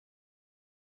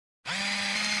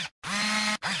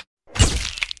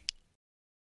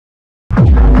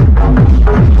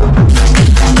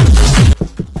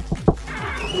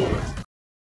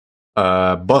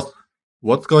Boss,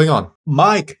 what's going on?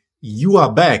 Mike, you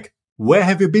are back. Where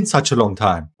have you been such a long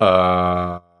time?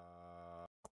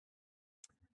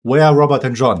 Where are Robert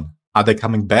and John? Are they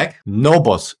coming back? No,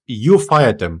 boss. You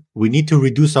fired them. We need to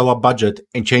reduce our budget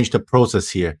and change the process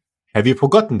here. Have you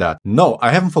forgotten that? No,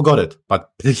 I haven't forgot it,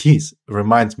 but please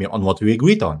remind me on what we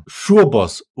agreed on. Sure,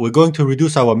 boss. We're going to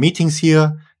reduce our meetings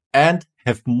here and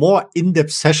have more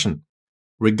in-depth session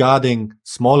regarding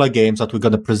smaller games that we're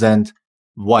going to present,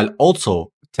 while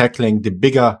also tackling the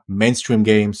bigger mainstream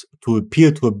games to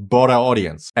appeal to a broader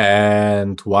audience.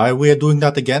 And why we are doing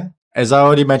that again? As I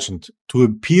already mentioned, to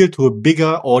appeal to a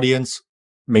bigger audience,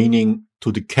 meaning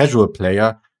to the casual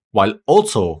player, while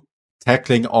also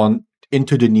tackling on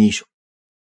into the niche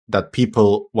that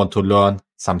people want to learn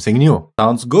something new.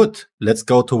 Sounds good. Let's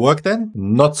go to work then?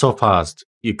 Not so fast.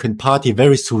 You can party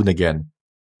very soon again.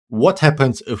 What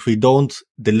happens if we don't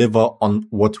deliver on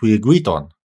what we agreed on?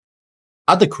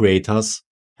 Other creators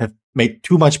have made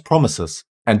too much promises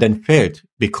and then failed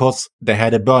because they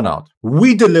had a burnout.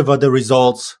 We deliver the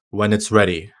results when it's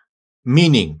ready,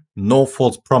 meaning no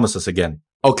false promises again.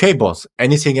 Okay, boss,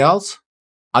 anything else?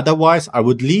 Otherwise, I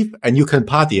would leave and you can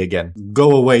party again.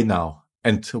 Go away now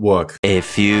and work. A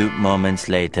few moments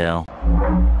later.